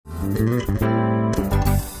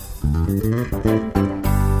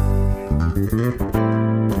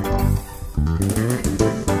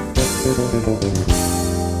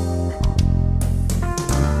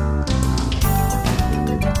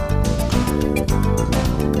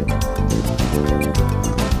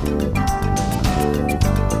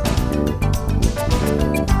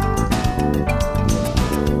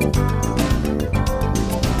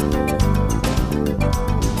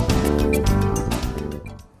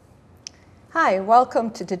Hi,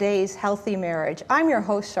 welcome to today's Healthy Marriage. I'm your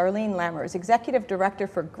host, Charlene Lammers, Executive Director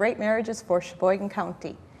for Great Marriages for Sheboygan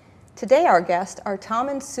County. Today our guests are Tom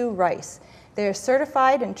and Sue Rice. They are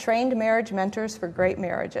certified and trained marriage mentors for Great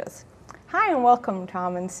Marriages. Hi and welcome,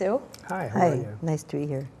 Tom and Sue. Hi, how are you? Nice to be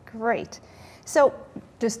here. Great. So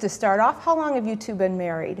just to start off, how long have you two been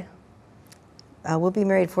married? We'll be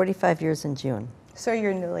married 45 years in June. So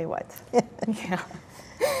you're newlyweds. Yeah.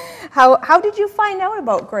 How did you find out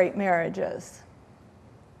about Great Marriages?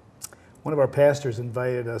 One of our pastors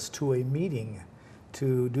invited us to a meeting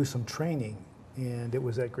to do some training, and it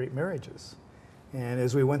was at Great Marriages. And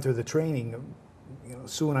as we went through the training,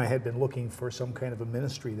 Sue and I had been looking for some kind of a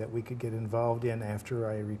ministry that we could get involved in after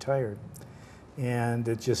I retired. And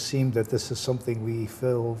it just seemed that this is something we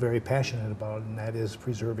feel very passionate about, and that is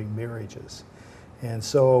preserving marriages. And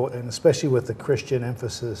so, and especially with the Christian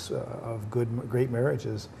emphasis of great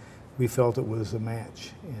marriages, we felt it was a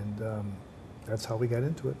match, and that's how we got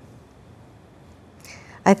into it.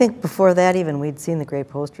 I think before that even, we'd seen the great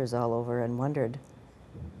posters all over and wondered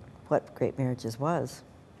what Great Marriages was.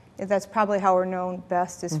 Yeah, that's probably how we're known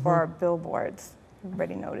best is for our billboards.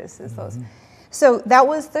 Everybody notices those. So that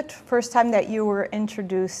was the first time that you were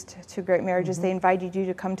introduced to Great Marriages. They invited you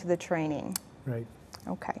to come to the training. Right.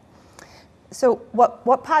 Okay. So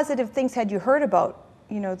what positive things had you heard about,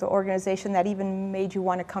 the organization that even made you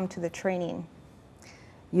want to come to the training?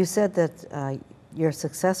 You said that your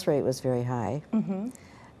success rate was very high,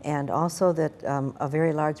 and also that a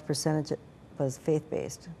very large percentage was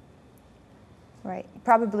faith-based. Right.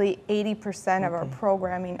 Probably 80% of our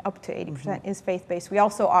programming, up to 80%, is faith-based. We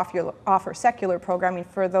also offer secular programming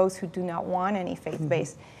for those who do not want any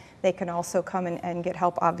faith-based. They can also come and get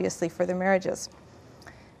help, obviously, for their marriages.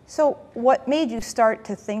 So what made you start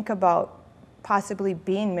to think about possibly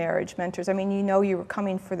being marriage mentors? I mean, you were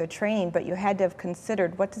coming for the training, but you had to have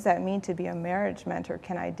considered, what does that mean to be a marriage mentor?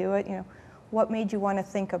 Can I do it? What made you want to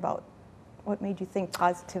think about, what made you think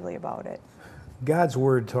positively about it? God's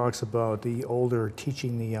Word talks about the older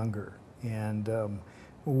teaching the younger, and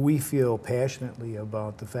we feel passionately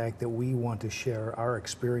about the fact that we want to share our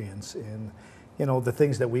experience and the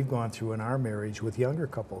things that we've gone through in our marriage with younger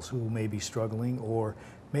couples who may be struggling or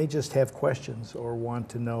may just have questions or want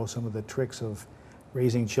to know some of the tricks of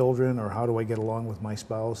raising children, or how do I get along with my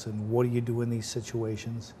spouse, and what do you do in these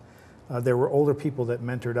situations. There were older people that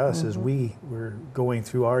mentored us as we were going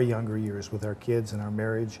through our younger years with our kids and our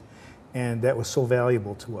marriage, and that was so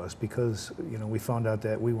valuable to us because we found out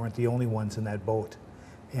that we weren't the only ones in that boat,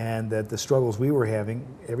 and that the struggles we were having,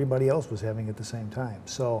 everybody else was having at the same time.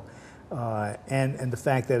 So, and the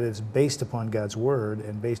fact that it's based upon God's Word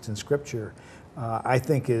and based in Scripture, I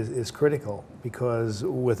think is critical, because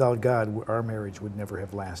without God, our marriage would never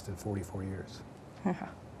have lasted 44 years.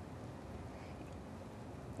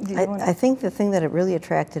 I think the thing that it really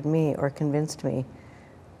attracted me or convinced me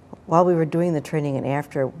while we were doing the training and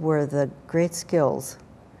after were the great skills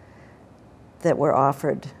that were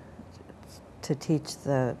offered to teach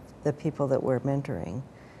the people that we're mentoring.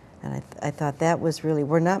 And I thought that was really,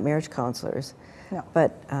 we're not marriage counselors,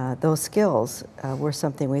 but those skills were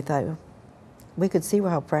something we thought we could see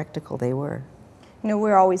how practical they were.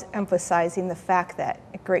 We're always emphasizing the fact that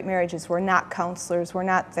at Great Marriages, we're not counselors, we're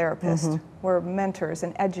not therapists, we're mentors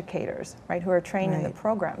and educators, right, who are trained in the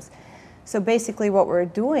programs. So basically what we're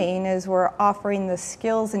doing is we're offering the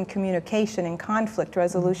skills in communication and conflict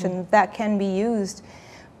resolution that can be used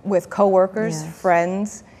with coworkers,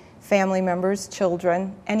 friends, family members,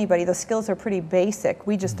 children, anybody. Those skills are pretty basic.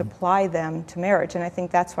 We just apply them to marriage, and I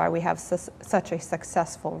think that's why we have such a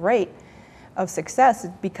successful rate of success,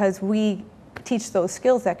 because we teach those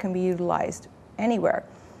skills that can be utilized anywhere.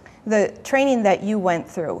 The training that you went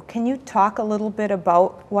through, can you talk a little bit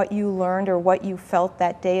about what you learned or what you felt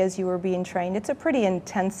that day as you were being trained? It's a pretty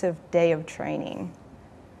intensive day of training.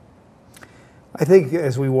 I think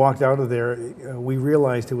as we walked out of there, we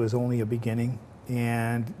realized it was only a beginning,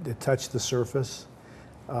 and it touched the surface.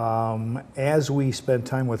 As we spent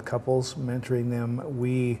time with couples, mentoring them,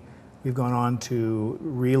 we've gone on to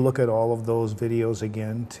re-look at all of those videos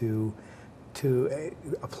again to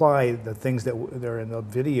apply the things that are in the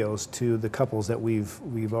videos to the couples that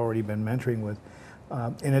we've already been mentoring with.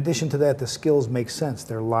 In addition to that, the skills make sense.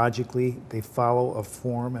 They follow a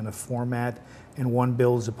form and a format, and one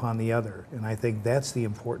builds upon the other. And I think that's the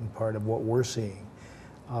important part of what we're seeing.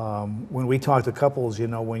 When we talk to couples, you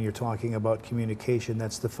know, when you're talking about communication,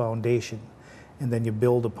 that's the foundation. And then you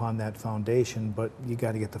build upon that foundation, but you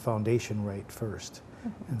got to get the foundation right first.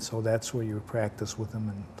 And so that's where you practice with them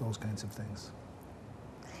and those kinds of things.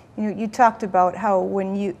 You talked about how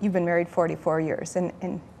when you've been married 44 years,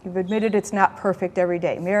 and you've admitted it's not perfect every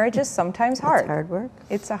day. Marriage is sometimes hard. It's hard work.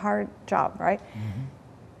 It's a hard job, right?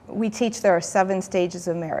 We teach there are 7 stages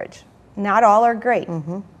of marriage. Not all are great.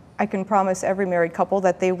 I can promise every married couple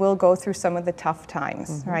that they will go through some of the tough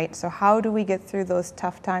times, right? So how do we get through those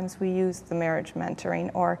tough times? We use the marriage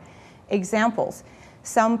mentoring or examples.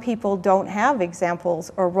 Some people don't have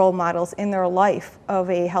examples or role models in their life of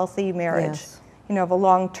a healthy marriage. Yes. You know, of a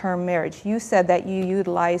long-term marriage. You said that you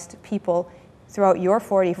utilized people throughout your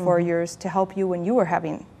 44 years to help you when you were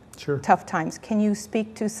having tough times. Can you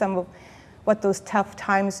speak to some of what those tough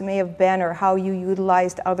times may have been, or how you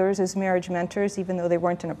utilized others as marriage mentors, even though they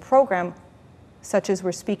weren't in a program such as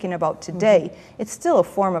we're speaking about today? It's still a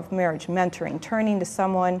form of marriage mentoring, turning to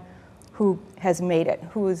someone who has made it,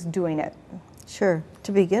 who is doing it. Sure.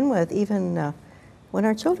 To begin with, even when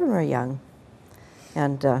our children were young,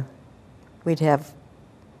 and we'd have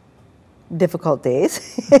difficult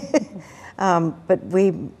days. But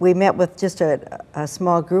we met with just a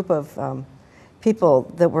small group of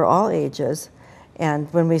people that were all ages.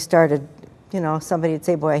 And when we started, you know, somebody would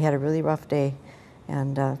say, boy, I had a really rough day.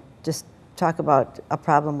 And just talk about a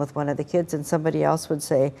problem with one of the kids. And somebody else would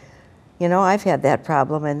say, you know, I've had that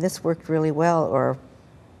problem and this worked really well. Or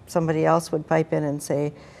somebody else would pipe in and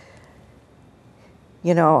say,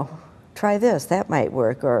 you know, try this, that might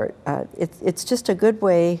work. Or it's just a good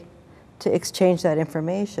way to exchange that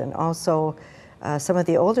information. Also, some of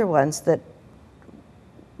the older ones that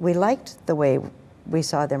we liked the way we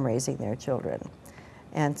saw them raising their children.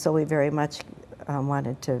 And so we very much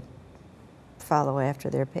wanted to follow after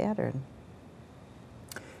their pattern.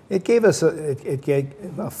 It gave us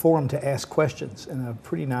a forum to ask questions in a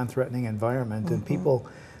pretty non-threatening environment, and people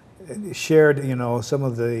shared, you know, some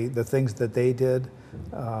of the things that they did,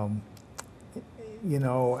 you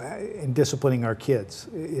know, in disciplining our kids.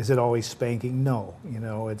 Is it always spanking? No. You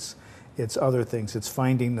know, it's other things. It's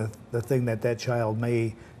finding the thing that child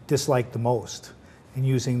may dislike the most and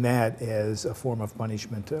using that as a form of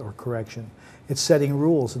punishment or correction. It's setting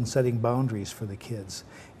rules and setting boundaries for the kids.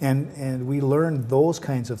 And we learned those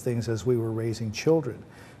kinds of things as we were raising children.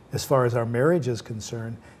 As far as our marriage is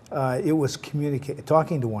concerned, it was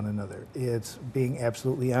talking to one another. It's being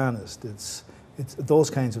absolutely honest. It's those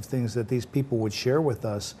kinds of things that these people would share with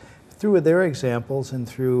us through their examples and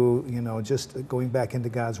through, you know, just going back into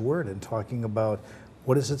God's Word and talking about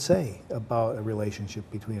what does it say about a relationship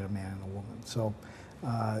between a man and a woman. So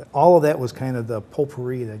all of that was kind of the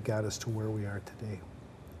potpourri that got us to where we are today.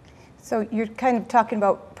 So you're kind of talking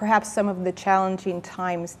about perhaps some of the challenging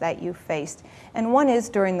times that you faced. And one is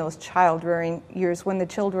during those child-rearing years when the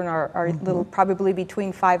children are little, probably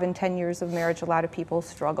between 5 and 10 years of marriage. A lot of people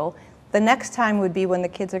struggle. The next time would be when the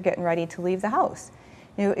kids are getting ready to leave the house.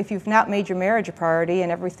 You know, if you've not made your marriage a priority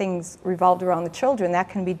and everything's revolved around the children, that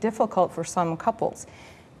can be difficult for some couples.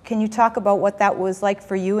 Can you talk about what that was like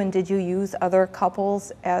for you, and did you use other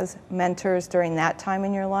couples as mentors during that time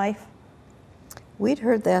in your life? We'd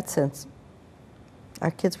heard that since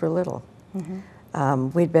our kids were little.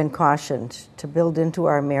 We'd been cautioned to build into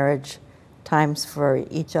our marriage times for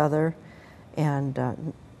each other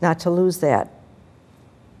and not to lose that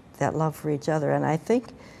love for each other. And I think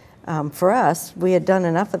for us, we had done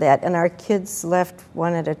enough of that, and our kids left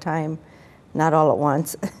one at a time, not all at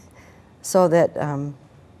once, so that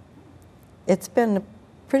it's been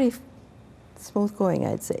pretty smooth going,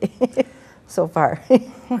 I'd say, so far.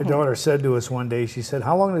 Our daughter said to us one day, she said,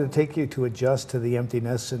 how long did it take you to adjust to the empty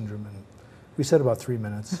nest syndrome? And we said about 3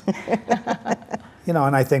 minutes. You know,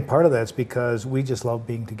 and I think part of that's because we just love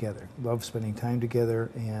being together, love spending time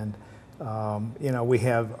together, and you know, we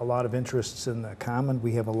have a lot of interests in common.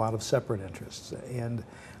 We have a lot of separate interests, and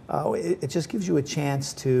it just gives you a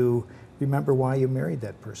chance to remember why you married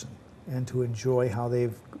that person and to enjoy how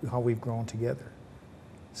we've grown together.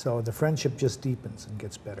 So the friendship just deepens and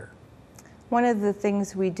gets better. One of the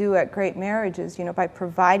things we do at Great Marriages, you know, by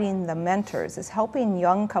providing the mentors, is helping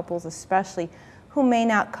young couples, especially who may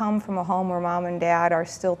not come from a home where mom and dad are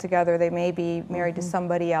still together. They may be married to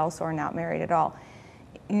somebody else or not married at all.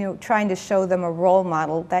 You know, trying to show them a role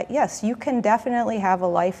model that, yes, you can definitely have a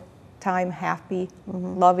lifetime happy,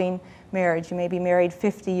 loving marriage. You may be married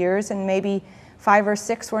 50 years, and maybe 5 or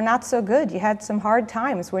 6 were not so good. You had some hard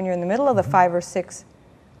times when you're in the middle of the 5 or 6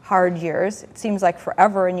 hard years. It seems like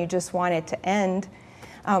forever and you just want it to end.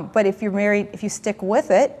 But if you're married, if you stick with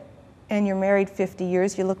it and you're married 50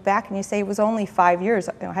 years, you look back and you say it was only 5 years.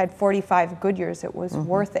 I had 45 good years. It was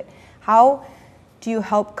worth it. How do you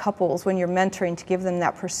help couples when you're mentoring to give them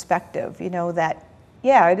that perspective, that,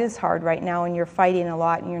 yeah, it is hard right now and you're fighting a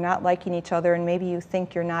lot and you're not liking each other and maybe you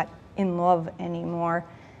think you're not in love anymore,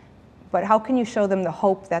 but how can you show them the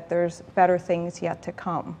hope that there's better things yet to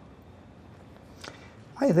come?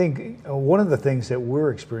 I think one of the things that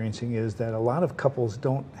we're experiencing is that a lot of couples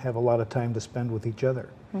don't have a lot of time to spend with each other.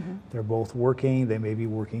 They're both working, they may be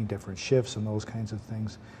working different shifts and those kinds of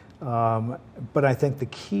things. But I think the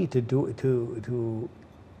key to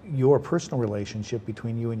your personal relationship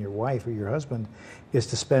between you and your wife or your husband is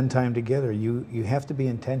to spend time together. You have to be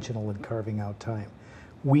intentional in carving out time.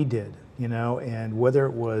 We did, and whether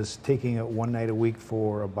it was taking it one night a week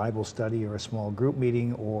for a Bible study or a small group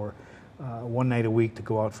meeting or one night a week to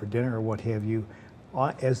go out for dinner or what have you,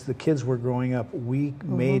 as the kids were growing up, we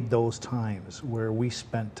made those times where we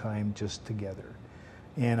spent time just together.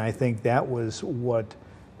 And I think that was what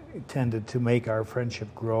tended to make our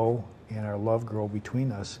friendship grow and our love grow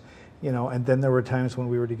between us, and then there were times when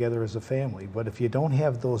we were together as a family. But if you don't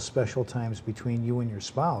have those special times between you and your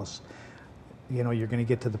spouse, you're going to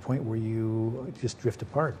get to the point where you just drift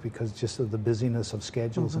apart because just of the busyness of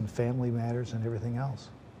schedules and family matters and everything else.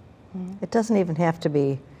 It doesn't even have to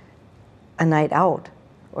be a night out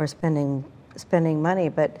or spending money,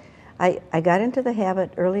 but I got into the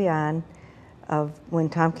habit early on of when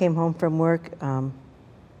Tom came home from work,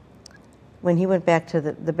 when he went back to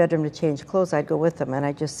the bedroom to change clothes, I'd go with him and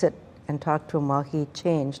I'd just sit and talk to him while he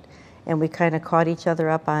changed. And we kind of caught each other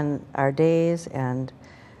up on our days and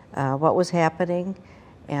what was happening.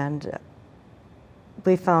 And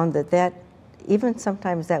we found that even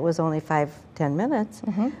sometimes that was only 5-10 minutes,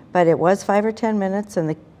 but it was 5 or 10 minutes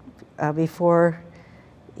and before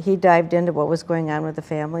he dived into what was going on with the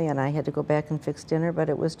family and I had to go back and fix dinner, but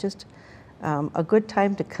it was just a good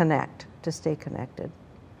time to connect, to stay connected.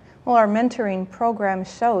 Well, our mentoring program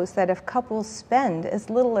shows that if couples spend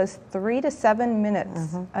as little as 3 to 7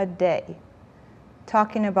 minutes a day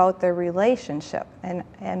talking about their relationship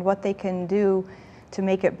and what they can do to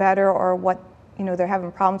make it better or what they're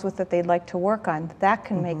having problems with that they'd like to work on, that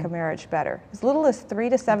can make a marriage better. As little as 3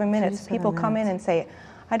 to 7 minutes, people come in and say,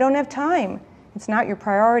 I don't have time. It's not your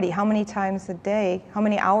priority. How many times a day, how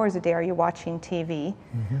many hours a day are you watching TV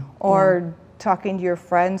or talking to your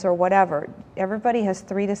friends or whatever? Everybody has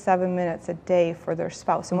 3 to 7 minutes a day for their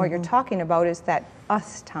spouse. And what you're talking about is that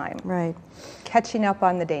us time. Right. Catching up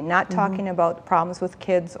on the day, not talking about problems with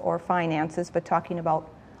kids or finances, but talking about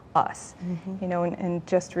us, and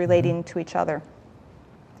just relating to each other.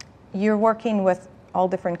 You're working with all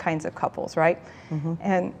different kinds of couples, right?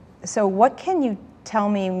 And so what can you tell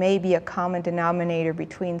me may be a common denominator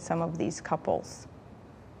between some of these couples,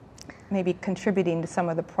 maybe contributing to some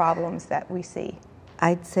of the problems that we see?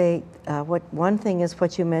 I'd say one thing is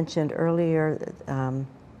what you mentioned earlier.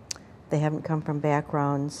 They haven't come from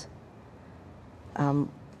backgrounds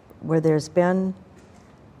where there's been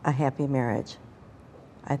a happy marriage.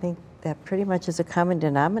 I think that pretty much is a common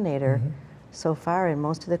denominator so far in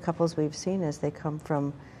most of the couples we've seen as they come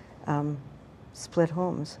from split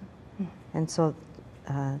homes. And so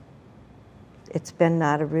it's been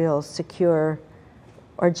not a real secure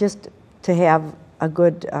or just to have a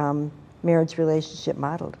good marriage relationship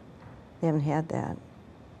modeled. They haven't had that.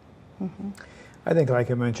 I think,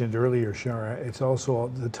 like I mentioned earlier, Shara, it's also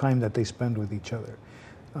the time that they spend with each other.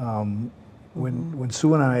 When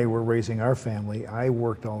Sue and I were raising our family, I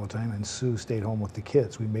worked all the time and Sue stayed home with the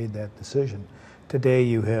kids. We made that decision. Today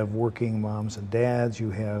you have working moms and dads, you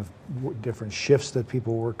have different shifts that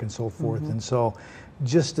people work and so forth. And so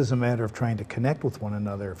just as a matter of trying to connect with one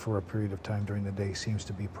another for a period of time during the day seems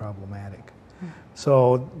to be problematic.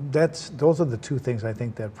 So those are the two things I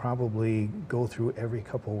think that probably go through every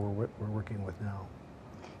couple we're working with now.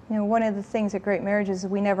 One of the things at Great Marriages is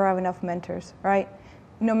we never have enough mentors, right?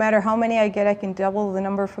 No matter how many I get, I can double the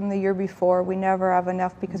number from the year before. We never have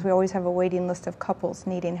enough because we always have a waiting list of couples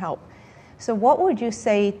needing help. So what would you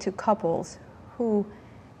say to couples who,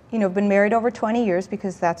 have been married over 20 years,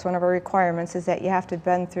 because that's one of our requirements, is that you have to have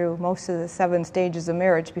been through most of the 7 stages of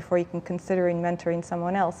marriage before you can consider mentoring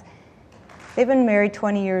someone else. They've been married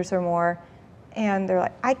 20 years or more, and they're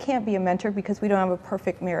like, I can't be a mentor because we don't have a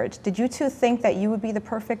perfect marriage. Did you two think that you would be the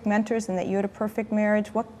perfect mentors and that you had a perfect marriage?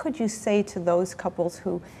 What could you say to those couples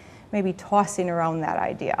who may be tossing around that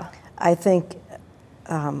idea? I think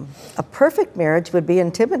a perfect marriage would be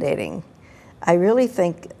intimidating. I really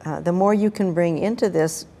think the more you can bring into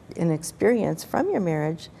this an experience from your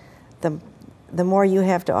marriage, the more you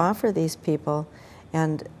have to offer these people.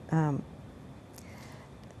 And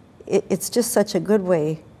it's just such a good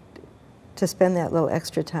way to spend that little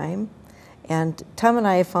extra time. And Tom and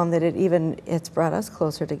I have found that it's brought us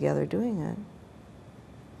closer together doing it.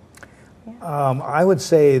 I would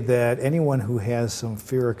say that anyone who has some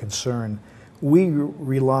fear or concern, we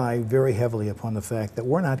rely very heavily upon the fact that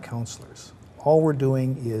we're not counselors. All we're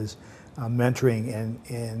doing is mentoring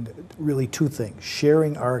and really two things: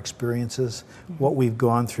 sharing our experiences, what we've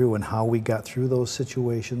gone through and how we got through those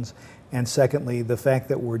situations, and secondly, the fact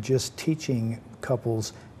that we're just teaching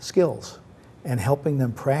couples skills and helping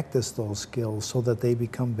them practice those skills so that they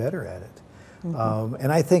become better at it.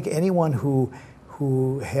 And I think anyone who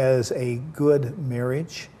has a good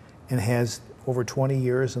marriage and has over 20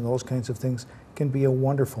 years and those kinds of things can be a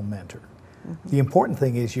wonderful mentor. The important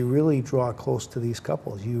thing is you really draw close to these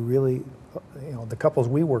couples. You really, the couples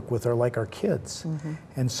we work with are like our kids.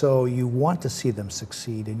 And so you want to see them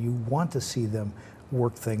succeed and you want to see them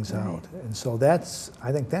work things out. And so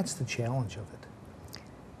I think that's the challenge of it.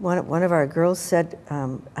 One of our girls said,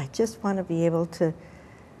 I just want to be able to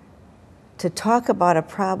talk about a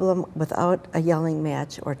problem without a yelling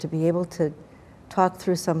match, or to be able to talk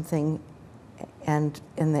through something and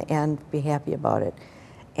in the end be happy about it.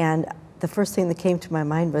 And the first thing that came to my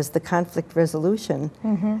mind was the conflict resolution.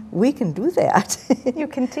 We can do that. You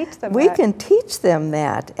can teach them We that. can teach them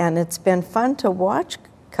that, and it's been fun to watch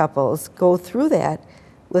couples go through that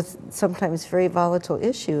with sometimes very volatile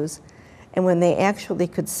issues. And when they actually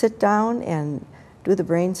could sit down and do the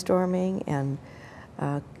brainstorming and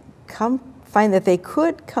find that they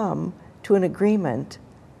could come to an agreement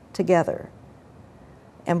together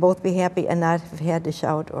and both be happy and not have had to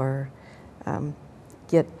shout or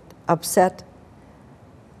get upset,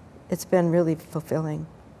 it's been really fulfilling.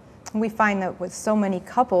 We find that with so many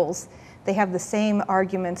couples, they have the same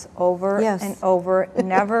arguments over and over,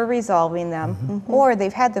 never resolving them, or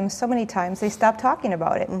they've had them so many times they stop talking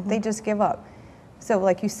about it. They just give up. So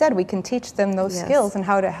like you said, we can teach them those skills and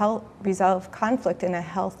how to help resolve conflict in a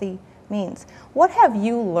healthy means. What have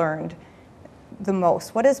you learned the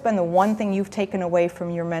most? What has been the one thing you've taken away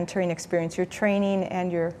from your mentoring experience, your training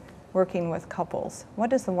and your working with couples?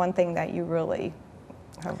 What is the one thing that you really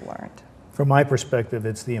have learned? From my perspective,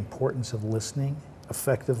 it's the importance of listening,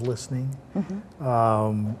 effective listening.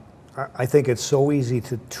 I think it's so easy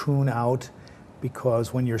to tune out,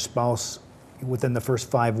 because when your spouse, within the first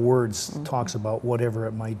 5 words, talks about whatever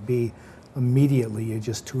it might be, immediately you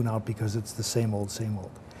just tune out because it's the same old, same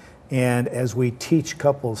old. And as we teach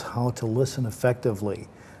couples how to listen effectively,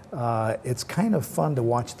 it's kind of fun to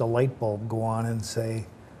watch the light bulb go on and say,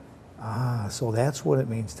 so that's what it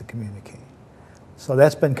means to communicate. So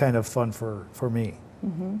that's been kind of fun for me.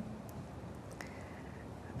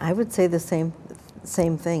 I would say the same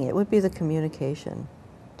thing. It would be the communication,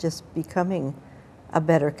 just becoming a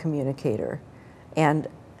better communicator. And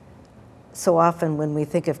so often when we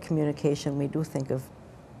think of communication, we do think of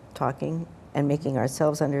talking and making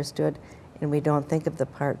ourselves understood, and we don't think of the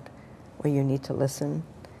part where you need to listen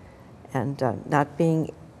and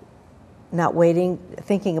not waiting,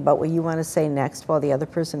 thinking about what you want to say next while the other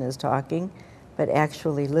person is talking, but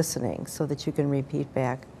actually listening so that you can repeat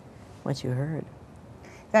back what you heard.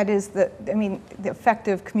 That is the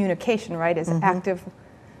effective communication, right, is active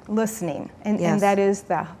listening. And that is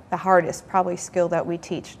the hardest, probably, skill that we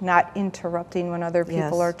teach, not interrupting when other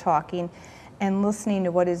people are talking, and listening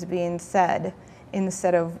to what is being said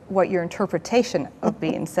instead of what your interpretation of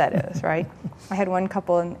being said is, right? I had one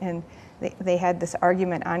couple, and they had this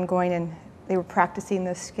argument ongoing, and they were practicing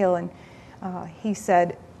this skill, and he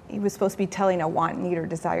said, he was supposed to be telling a want, need, or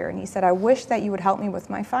desire, and he said, I wish that you would help me with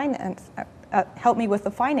my help me with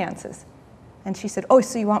the finances. And she said, oh,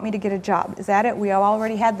 so you want me to get a job? Is that it? We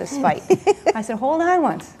already had this fight. I said, hold on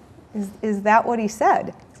once. Is that what he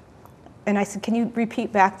said? And I said, can you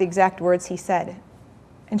repeat back the exact words he said?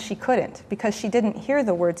 And she couldn't, because she didn't hear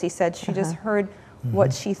the words he said. She just heard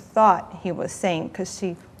what she thought he was saying, because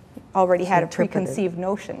she already had a preconceived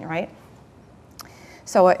notion, right?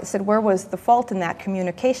 So I said, where was the fault in that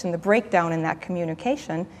communication, the breakdown in that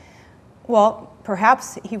communication? Well,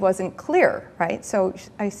 perhaps he wasn't clear, right? So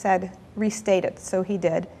I said, restate it. So he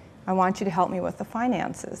did. I want you to help me with the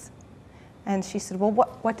finances. And she said, well,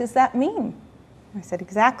 what does that mean? I said,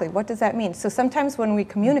 exactly, what does that mean? So sometimes when we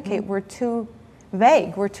communicate, we're too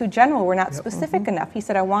vague, we're too general, we're not specific enough. He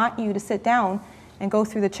said, I want you to sit down and go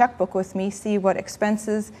through the checkbook with me, see what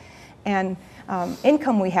expenses and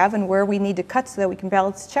income we have and where we need to cut so that we can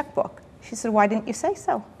balance the checkbook. She said, why didn't you say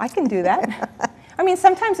so? I can do that. I mean,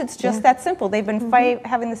 sometimes it's just that simple. They've been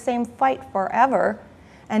having the same fight forever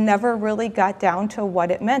and never really got down to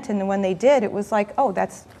what it meant. And then when they did, it was like, oh,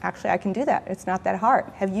 that's actually, I can do that. It's not that hard.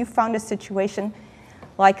 Have you found a situation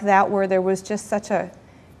like that where there was just such a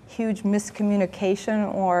huge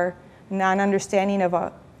miscommunication or non-understanding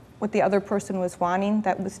of what the other person was wanting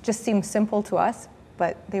that just seemed simple to us,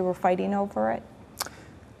 but they were fighting over it?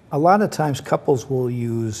 A lot of times couples will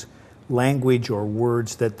use language or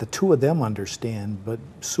words that the two of them understand, but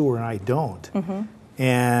Sue and I don't.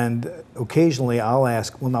 And occasionally I'll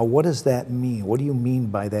ask, well, now what does that mean? What do you mean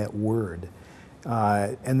by that word?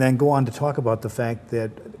 And then go on to talk about the fact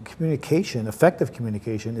that communication, effective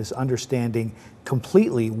communication, is understanding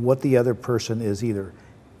completely what the other person is either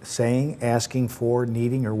saying, asking for,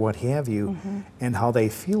 needing, or what have you, and how they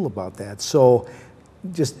feel about that. So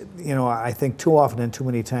just, I think too often and too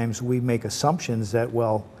many times we make assumptions that,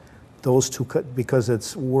 well, those two, because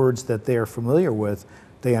it's words that they're familiar with,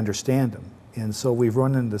 they understand them. And so we've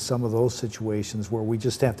run into some of those situations where we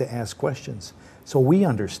just have to ask questions so we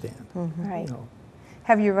understand. Right.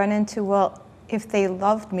 Have you run into, well, if they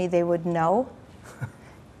loved me, they would know?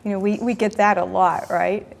 We get that a lot,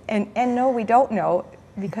 right? And no, we don't know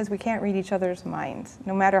because we can't read each other's minds.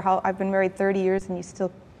 No matter how, I've been married 30 years and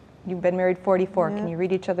you've been married 44. Can you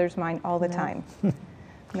read each other's mind all the time?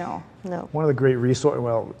 No. One of the great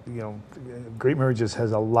resources, Great Marriages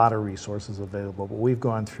has a lot of resources available, but we've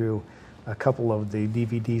gone through a couple of the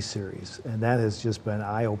DVD series, and that has just been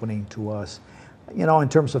eye-opening to us, in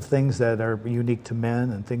terms of things that are unique to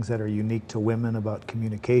men and things that are unique to women about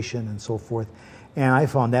communication and so forth. And I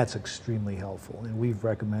found that's extremely helpful, and we've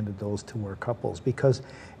recommended those to our couples because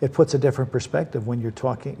it puts a different perspective when you're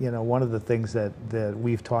talking. One of the things that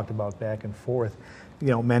we've talked about back and forth,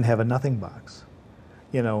 men have a nothing box.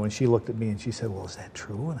 And she looked at me and she said, well, is that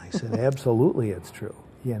true? And I said, absolutely, it's true,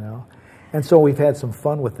 And so we've had some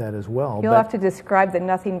fun with that as well. You'll have to describe the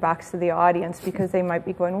nothing box to the audience because they might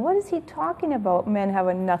be going, what is he talking about? Men have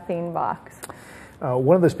a nothing box.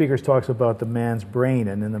 One of the speakers talks about the man's brain,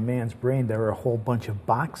 and in the man's brain there are a whole bunch of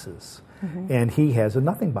boxes, and he has a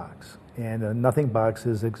nothing box. And a nothing box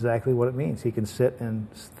is exactly what it means. He can sit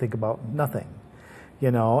and think about nothing.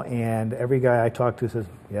 And every guy I talk to says,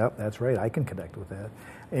 yep, that's right, I can connect with that.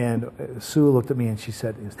 And Sue looked at me and she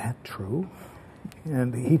said, is that true?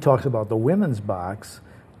 And he talks about the women's box,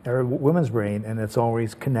 or women's brain, and it's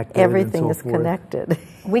always connected. Everything and so is forth. Connected.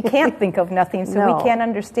 We can't think of nothing, so No. we can't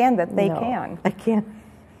understand that they can. I can't.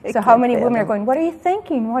 So how many women are going, what are you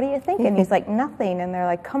thinking? What are you thinking? He's like, nothing. And they're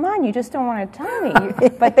like, come on, you just don't want to tell me.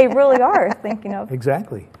 But they really are thinking of.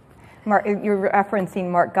 Exactly. You're referencing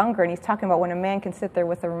Mark Gungor, and he's talking about when a man can sit there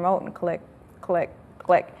with a remote and click, click,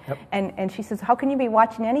 click. Yep. And she says, how can you be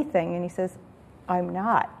watching anything? And he says, I'm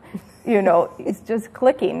not. It's just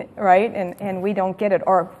clicking, right? And we don't get it.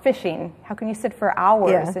 Or fishing. How can you sit for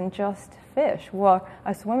hours and just fish? Well,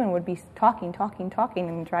 us women would be talking,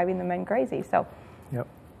 and driving the men crazy. So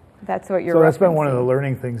that's what you're referencing. So that's been one of the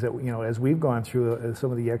learning things that, as we've gone through some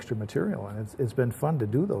of the extra material, and it's been fun to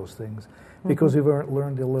do those things because we've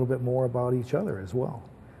learned a little bit more about each other as well.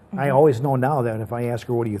 I always know now that if I ask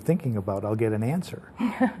her, what are you thinking about, I'll get an answer.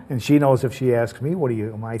 And she knows if she asks me, what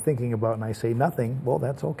am I thinking about, and I say nothing, well,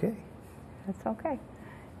 that's okay. That's okay.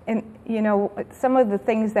 And, some of the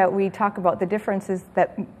things that we talk about, the differences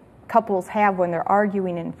that couples have when they're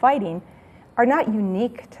arguing and fighting, are not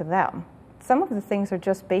unique to them. Some of the things are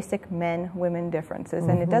just basic men-women differences,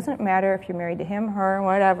 and it doesn't matter if you're married to him, her,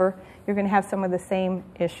 whatever, you're going to have some of the same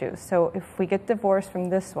issues. So if we get divorced from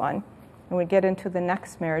this one, and we get into the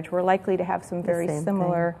next marriage, we're likely to have some very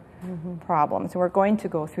similar problems. And we're going to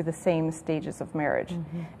go through the same stages of marriage.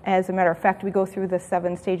 As a matter of fact, we go through the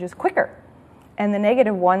 7 stages quicker. And the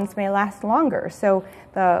negative ones may last longer. So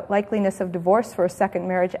the likeliness of divorce for a second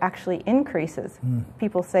marriage actually increases.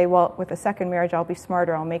 People say, well, with a second marriage, I'll be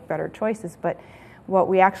smarter, I'll make better choices. But what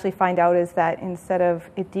we actually find out is that instead of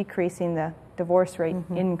it decreasing, the divorce rate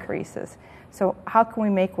increases. So how can we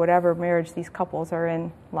make whatever marriage these couples are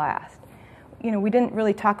in last? We didn't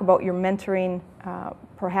really talk about your mentoring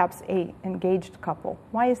perhaps a engaged couple.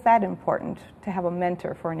 Why is that important to have a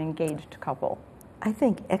mentor for an engaged couple? I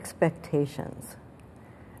think expectations.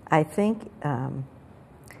 I think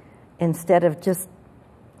instead of just,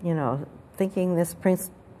 thinking this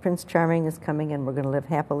Prince Charming is coming and we're going to live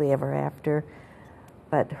happily ever after,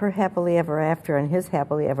 but her happily ever after and his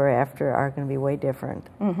happily ever after are going to be way different.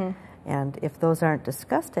 And if those aren't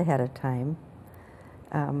discussed ahead of time,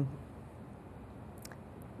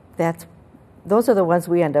 those are the ones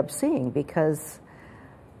we end up seeing because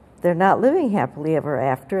they're not living happily ever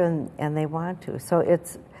after and they want to. So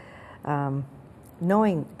it's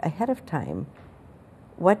knowing ahead of time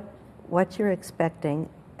what you're expecting,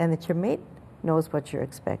 and that your mate knows what you're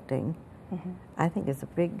expecting, I think is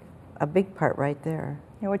a big part right there.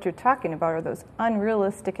 You know, what you're talking about are those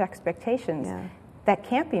unrealistic expectations that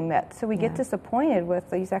can't be met. So we get disappointed with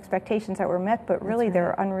these expectations that were met, but really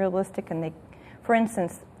they're unrealistic, and for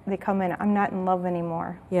instance, they come in, I'm not in love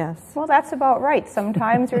anymore. Yes. Well, that's about right.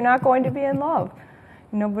 Sometimes you're not going to be in love.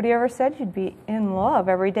 Nobody ever said you'd be in love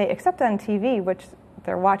every day, except on TV, which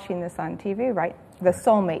they're watching this on TV, right? The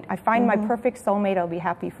soulmate. I find my perfect soulmate, I'll be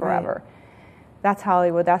happy forever. Right. That's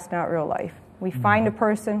Hollywood, that's not real life. We find a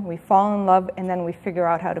person, we fall in love, and then we figure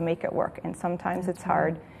out how to make it work. And sometimes it's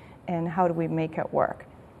hard, and how do we make it work?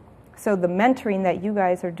 So the mentoring that you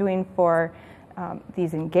guys are doing for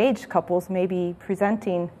these engaged couples may be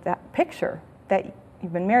presenting that picture that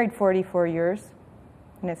you've been married 44 years,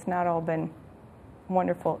 and it's not all been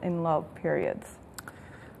wonderful in love periods.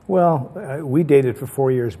 Well, we dated for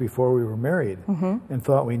 4 years before we were married and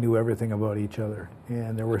thought we knew everything about each other.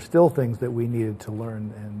 And there were still things that we needed to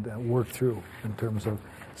learn and work through in terms of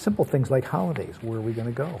simple things like holidays. Where are we going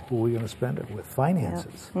to go? Who are we going to spend it with?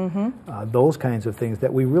 Finances. Those kinds of things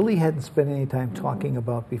that we really hadn't spent any time talking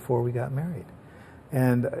about before we got married.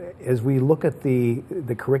 And as we look at the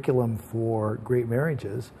curriculum for great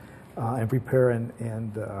marriages and prepare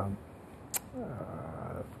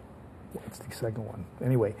what's the second one?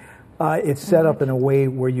 Anyway, it's set up in a way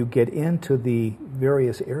where you get into the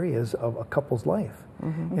various areas of a couple's life.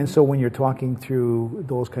 And so when you're talking through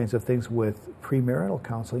those kinds of things with premarital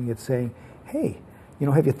counseling, it's saying, hey, you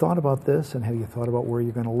know, have you thought about this, and have you thought about where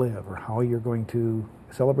you're going to live, or how you're going to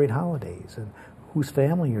celebrate holidays, and whose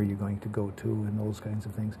family are you going to go to, and those kinds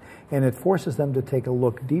of things. And it forces them to take a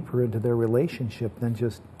look deeper into their relationship than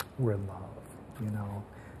just, we're in love, you know,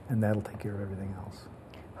 and that'll take care of everything else.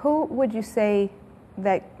 Who would you say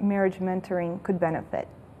that marriage mentoring could benefit?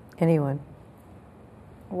 Anyone.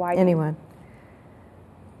 Why? Anyone.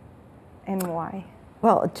 And why?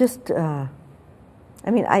 Well, just, I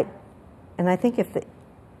think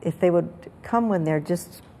if they would come when they're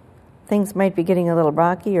just, things might be getting a little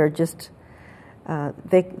rocky, or just,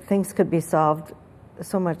 things could be solved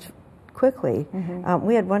so much quickly.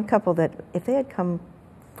 We had one couple that if they had come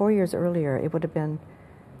 4 years earlier, it would have been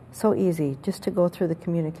so easy just to go through the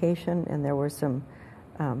communication, and there were some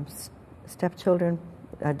stepchildren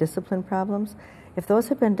discipline problems. If those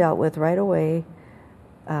had been dealt with right away,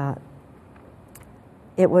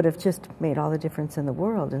 it would have just made all the difference in the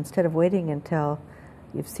world, instead of waiting until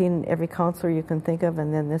you've seen every counselor you can think of,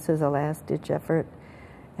 and then this is a last-ditch effort.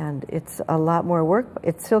 And it's a lot more work.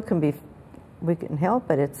 It still can be, we can help,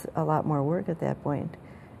 but it's a lot more work at that point.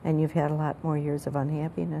 And you've had a lot more years of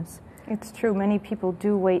unhappiness. It's true. Many people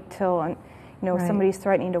do wait till, somebody's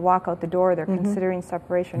threatening to walk out the door. They're considering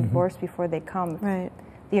separation, divorce before they come. Right.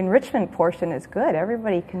 The enrichment portion is good.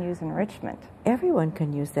 Everybody can use enrichment. Everyone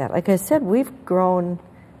can use that. Like I said, we've grown,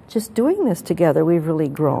 just doing this together, we've really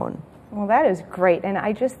grown. Well, that is great, and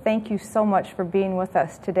I just thank you so much for being with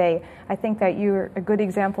us today. I think that you're a good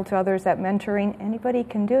example to others that mentoring, anybody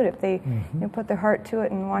can do it if they put their heart to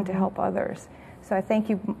it and want to help others. So I thank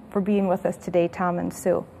you for being with us today, Tom and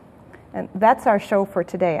Sue. And that's our show for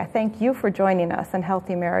today. I thank you for joining us on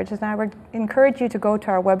Healthy Marriages, and I would encourage you to go to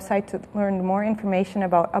our website to learn more information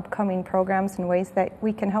about upcoming programs and ways that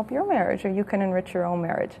we can help your marriage, or you can enrich your own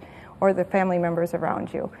marriage, or the family members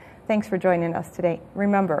around you. Thanks for joining us today.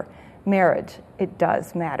 Remember, marriage, it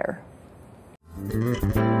does matter.